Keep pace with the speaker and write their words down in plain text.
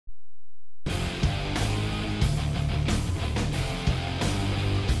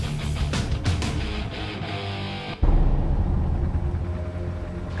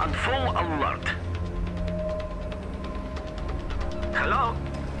alert. Hello?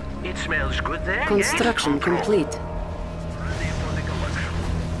 It smells good there, Construction yes? complete. Ready for the collection.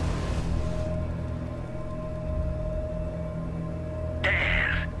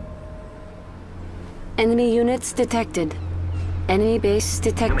 There. Enemy units detected. Enemy base You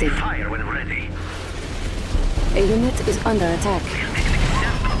may detected. fire when ready. A unit is under attack. We'll make an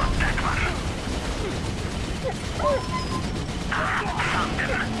example of that one. Found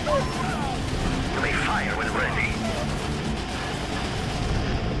them. You may fire when ready.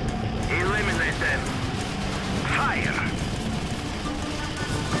 Eliminate them. Fire.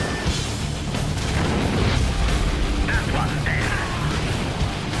 That one there.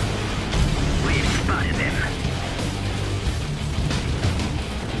 We've spotted them.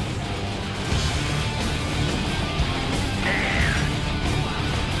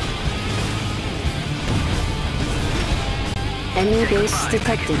 Enemy base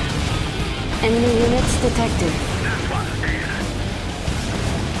detected. Enemy units detected. That one there.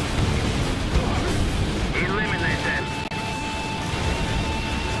 Eliminate them.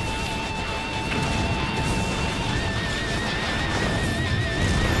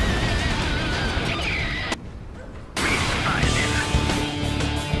 We spotted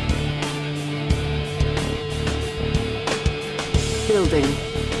them. Building.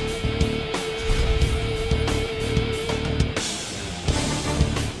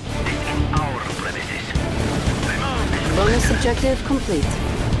 This is our premises. Remove this. Bonus objective complete.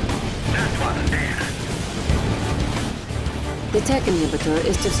 That one there. The tech inhibitor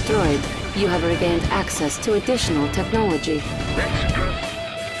is destroyed. You have regained access to additional technology. Let's go.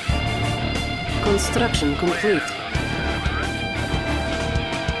 Construction complete.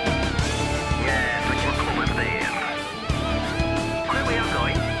 Yes, we can come up there. Where we are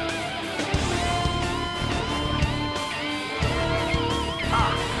going?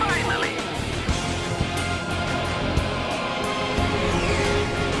 Ah, finally!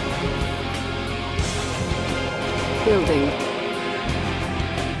 Building.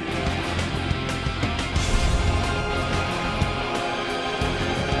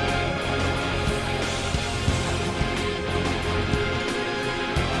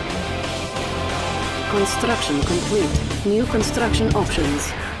 Construction complete. New construction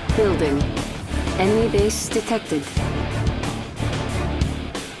options. Building. Enemy base detected.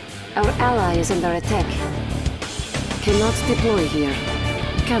 Our ally is under attack. Cannot deploy here.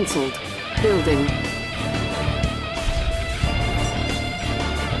 Cancelled. Building.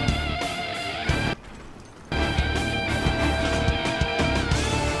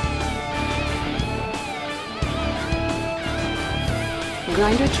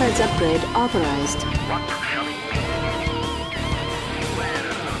 Grinder treads upgrade authorized. What shall it be? Where?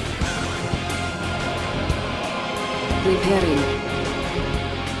 Repairing.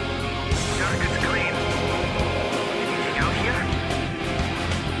 Target's clean. Anything out here?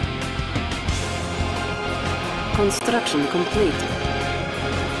 Construction complete.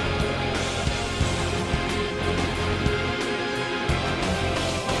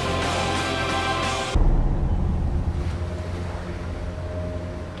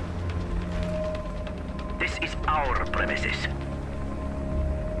 This is our premises.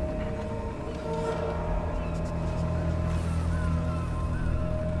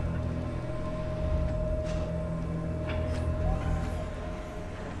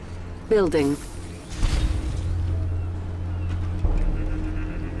 Building.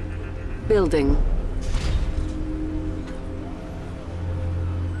 Building.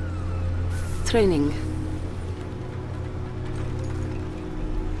 Training.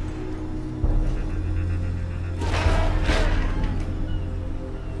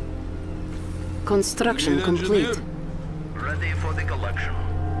 Construction complete. Ready for the collection.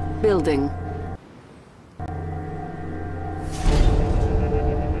 Building.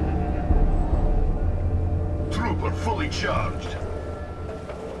 Trooper fully charged.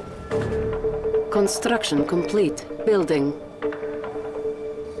 Construction complete. Building.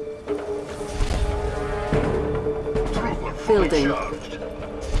 Trooper fully Building. charged.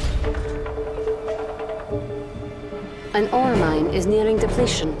 An ore mine is nearing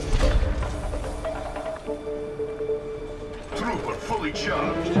depletion. Trooper fully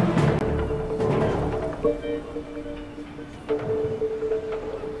charged.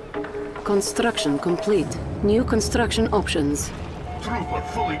 Construction complete. New construction options. Trooper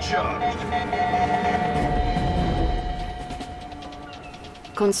fully charged.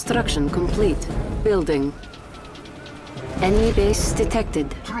 Construction complete. Building. Enemy base detected.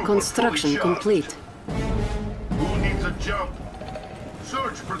 Construction complete. Who needs a jump?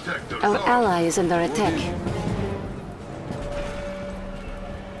 Surge protectors. Our ally is under attack.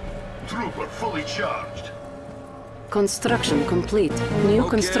 Trooper fully charged. Construction complete. New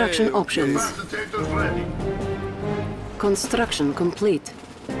construction options. Capacitors ready. Construction complete.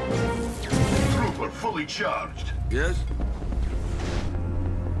 Trooper fully charged. Yes?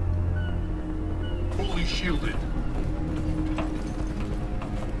 Fully shielded.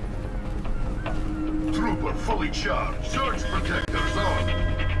 Trooper fully charged. Surge protectors on.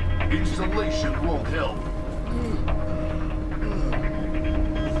 Installation won't help.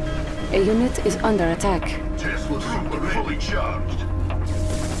 A unit is under attack. Tesla Trooper fully charged.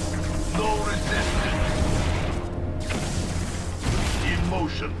 No resistance. In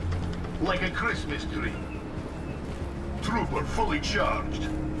motion. Like a Christmas tree. Trooper fully charged.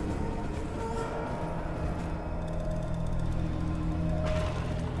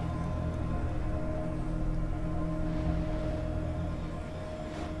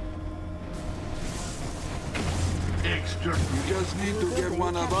 Extra. You just need to get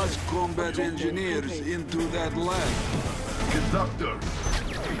one of us combat engineers into that lab. Conductor.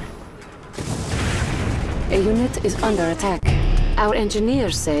 A unit is under attack. Our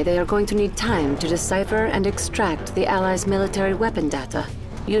engineers say they are going to need time to decipher and extract the Allies' military weapon data.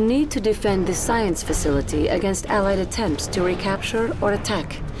 You need to defend the science facility against Allied attempts to recapture or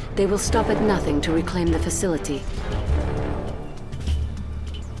attack. They will stop at nothing to reclaim the facility.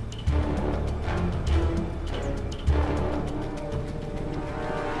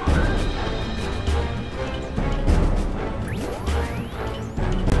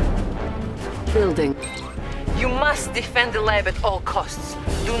 Building. You must defend the lab at all costs.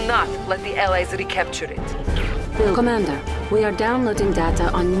 Do not let the Allies recapture it. Commander, we are downloading data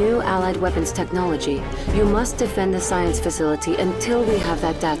on new Allied weapons technology. You must defend the science facility until we have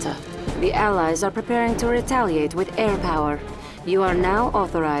that data. The Allies are preparing to retaliate with air power. You are now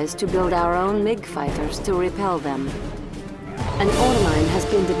authorized to build our own MiG fighters to repel them. An ore mine has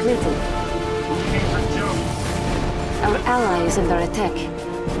been depleted. Our ally is under attack.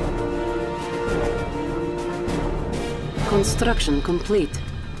 Construction complete.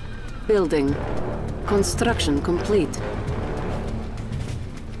 Building. Construction complete.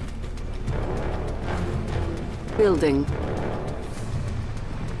 Building.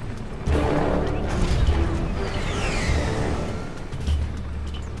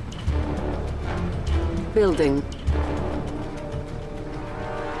 Building.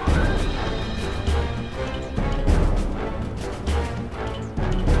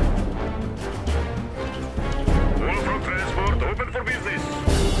 Wolfram Transport open for business.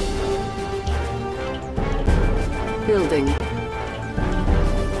 Building.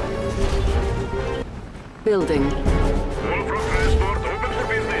 Building. Wolfram Transport open for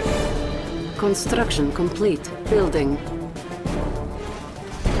business. Construction complete. Building.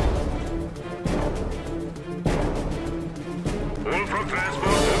 Wolfram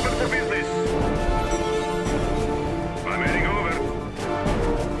Transport open for business. I'm heading over.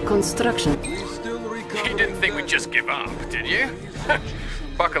 Construction. We still recovering. You didn't think we'd just give up, did you?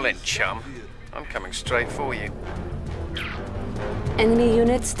 Buckle in, chum. I'm coming straight for you. Enemy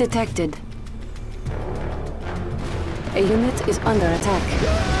units detected. A unit is under attack.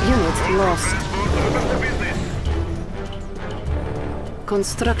 Unit lost. Transport open for business.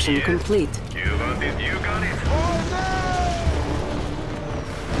 Construction complete. You want it, you got it.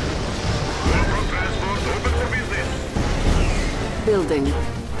 Wolfram Transport open for business. Building.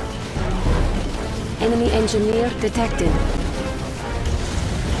 Enemy engineer detected.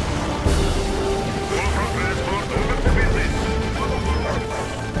 Wolfram Transport open for business.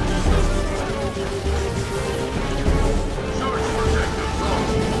 Surge protectors on.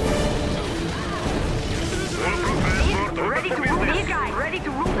 Wolfram Transport open for business. Ready to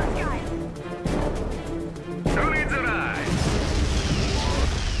rule the sky. Who needs a ride?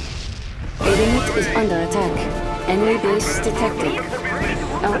 A unit is under attack. Enemy base detected. Open for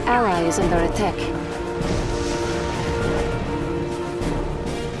business. Our ally is under attack.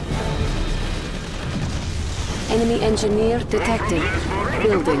 Enemy engineer detected.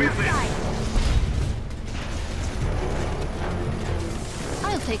 Building.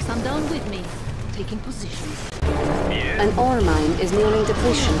 I'll take some down with me. Taking position. An ore mine is nearing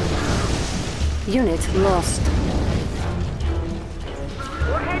depletion. Unit lost.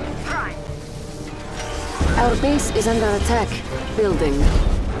 Warhead prime. Our base is under attack. Building.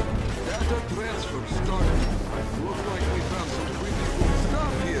 Data transfer started. Looks like we found some pretty cool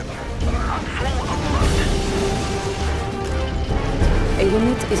stuff here. A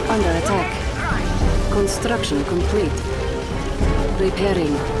unit is under attack. Construction complete.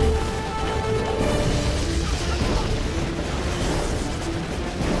 Repairing.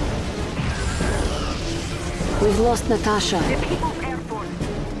 We've lost Natasha. People's Air Force.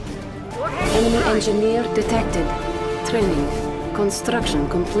 Enemy engineer detected. Training. Construction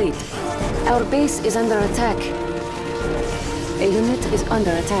complete. Our base is under attack. A unit is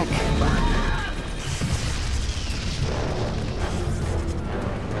under attack.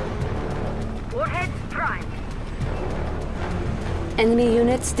 Warheads prime. Enemy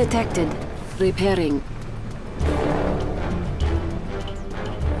units detected. Repairing.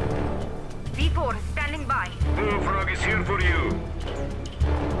 V4 standing by. Bullfrog is here for you.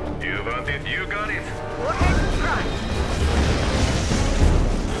 You want it, you got it. Warheads prime.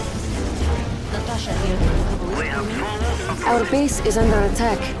 Natasha here. We have full Our base is under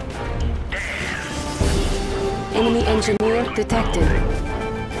attack. Enemy engineer detected.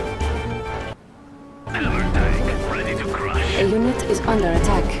 hammer tank ready to crush. A unit is under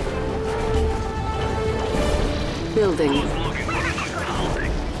attack. Building. Looking for a good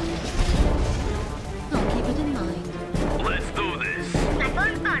pounding. I'll keep it in mind. Let's do this.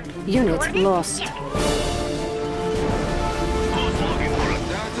 Unit lost. Who's looking for a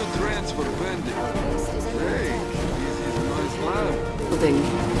Data transfer pending. Hey, this is a nice lab. Building.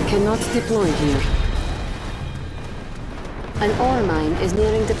 Cannot deploy here. An ore mine is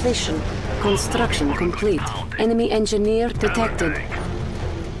nearing depletion. Construction complete. Enemy engineer detected.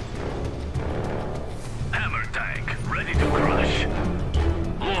 hammer tank ready to crush.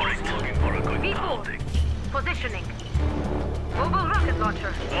 Lori's looking for a good V4 pounding. positioning. Mobile rocket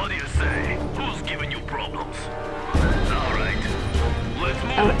launcher. What do you say? Who's giving you problems? All right. Let's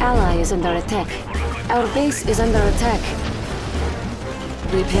move. Our ally is under attack. Our base is under attack.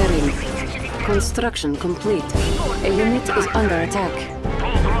 Repairing. Construction complete. A unit is under attack.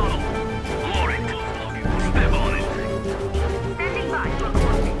 Full throttle. Lori, step on it. Standing by for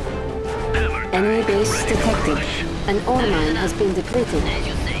closing. Hammer Enemy tank base ready to detected. crush. An ore mine has been depleted.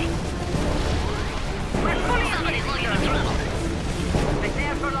 We're fully on.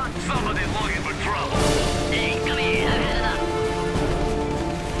 Prepare for launch. Somebody's looking for trouble. Clear.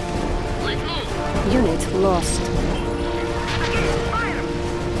 Let's move. Unit lost. Fire.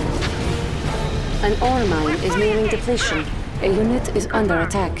 An ore mine is nearing depletion. A unit is under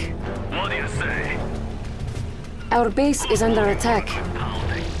attack. What do you say? Our base is under attack.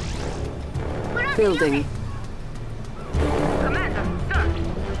 Pounding. Building. Commander, sir.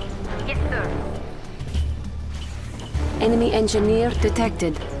 Yes, sir. Enemy engineer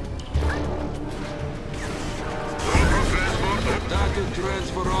detected. Data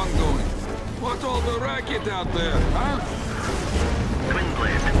transfer ongoing. What's all the racket out there, huh? Twin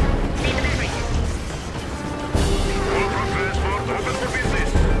blade. Ultra transport open for business.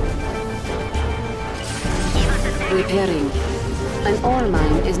 Repairing. An ore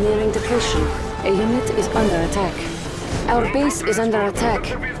mine is nearing depletion. A unit is under attack. Our base is under attack.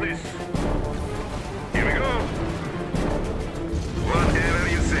 For business. Here we go. Whatever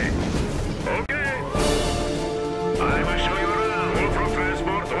you say. Okay. I will show you around. Ultra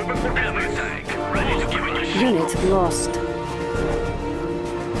transport open for business. Tank ready to give it a shot. Unit lost.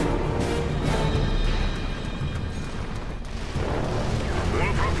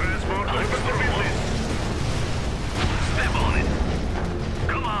 Ultra transport open for business. Step on it.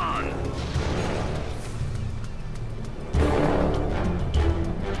 Come on.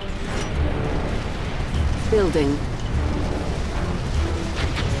 Building.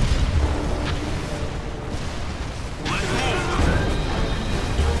 Let's move.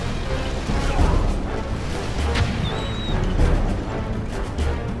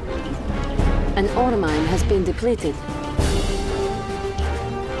 An ore mine has been depleted.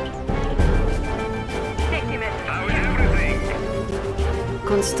 Safety message. How is everything?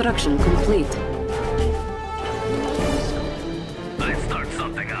 Construction complete. Let's start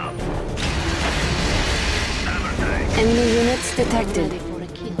something up. Hammer tank. Enemy units detected. Ready for a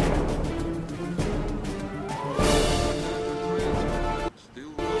kill.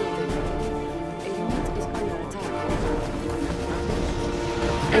 Still A unit is under attack.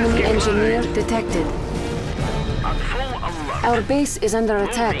 Enemy engineer detected. On full alert. Our base is under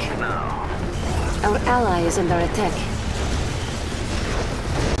attack. Moving now. Our ally is under attack.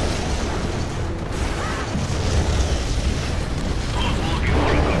 Who's looking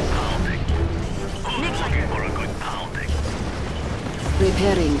for a good pounding? Who's looking for a good pounding?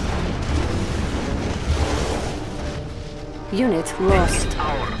 Repairing. Unit lost.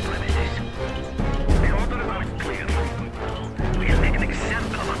 Our premises. The order is clear. We can make an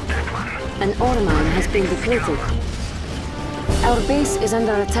example of Declan. An ore mine has been depleted. Our base is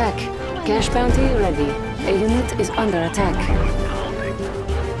under attack. Cash bounty ready. A unit is under attack. Pounding.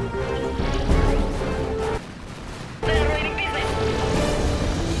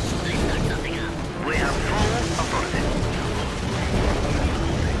 We have full authority.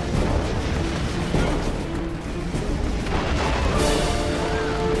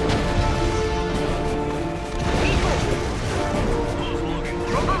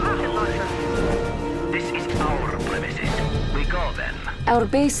 Our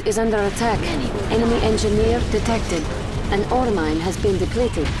base is under attack. Enemy engineer detected. An ore mine has been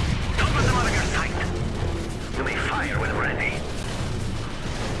depleted. Don't let them out of your sight. You may fire when ready.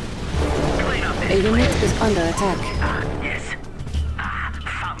 Clean up A this unit place. is under attack. Yes.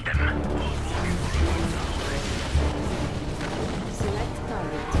 Found them. Select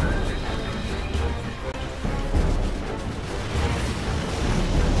target.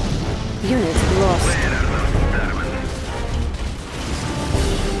 Unit lost. Where are those vermin?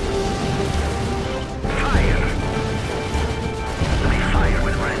 Fire. You may fire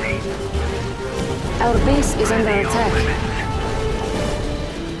when ready. Our base is under Ready all attack. weapons.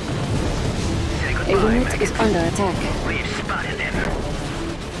 Say A goodbye, unit is maggots. under attack. We've spotted them.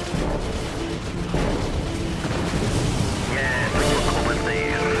 Yes, look over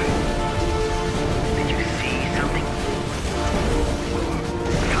there. Did you see something?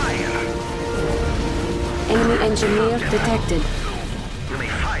 Fire! Enemy engineer detected. You may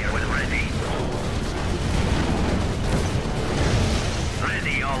fire when ready.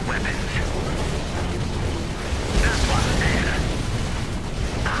 Ready all weapons. That one there.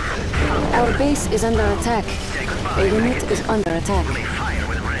 Our base is under attack. Say A goodbye, unit maggots. is under attack. You may fire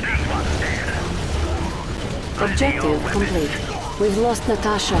when ready. That one there. Ready all Objective weapons. complete. We've lost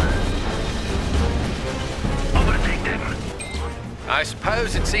Natasha. Overtake them. I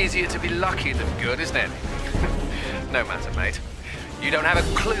suppose it's easier to be lucky than good, isn't it? No matter, mate. You don't have a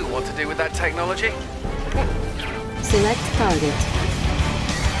clue what to do with that technology? Select target.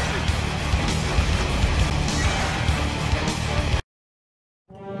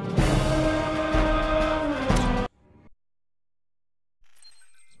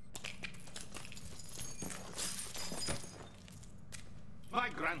 My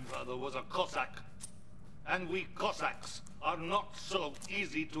grandfather was a Cossack, and we Cossacks are not so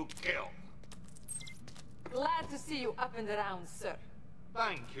easy to kill. Glad to see you up and around, sir.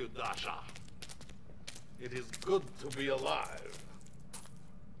 Thank you, Dasha. It is good to be alive.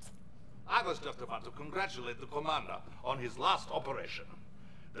 I was just about to congratulate the commander on his last operation.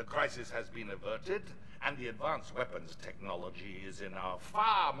 The crisis has been averted, and the advanced weapons technology is in our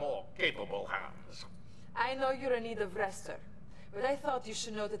far more capable hands. I know you're in need of rest, sir. But I thought you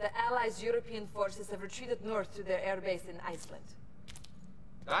should know that the Allies' European forces have retreated north to their airbase in Iceland.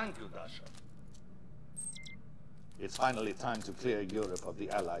 Thank you, Dasha. It's finally time to clear Europe of the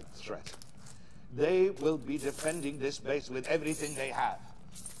Allied threat. They will be defending this base with everything they have.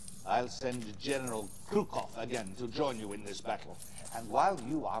 I'll send General Krukov again to join you in this battle. And while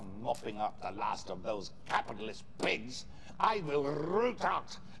you are mopping up the last of those capitalist pigs, I will root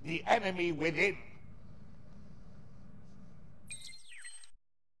out the enemy within.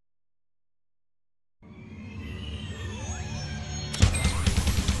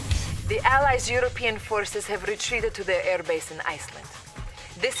 The Allies' European forces have retreated to their airbase in Iceland.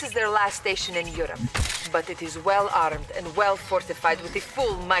 This is their last station in Europe, but it is well armed and well fortified with the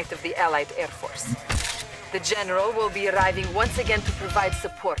full might of the Allied Air Force. The General will be arriving once again to provide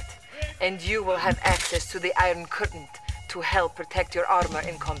support, and you will have access to the Iron Curtain to help protect your armor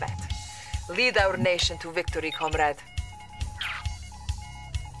in combat. Lead our nation to victory, comrade.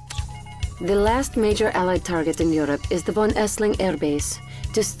 The last major Allied target in Europe is the von Essling Air Base.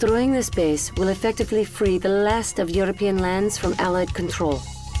 Destroying this base will effectively free the last of European lands from Allied control.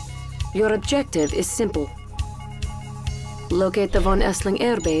 Your objective is simple. Locate the von Essling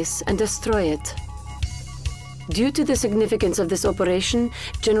Air Base and destroy it. Due to the significance of this operation,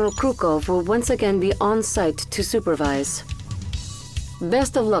 General Krukov will once again be on site to supervise.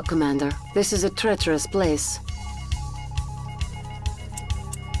 Best of luck, Commander. This is a treacherous place.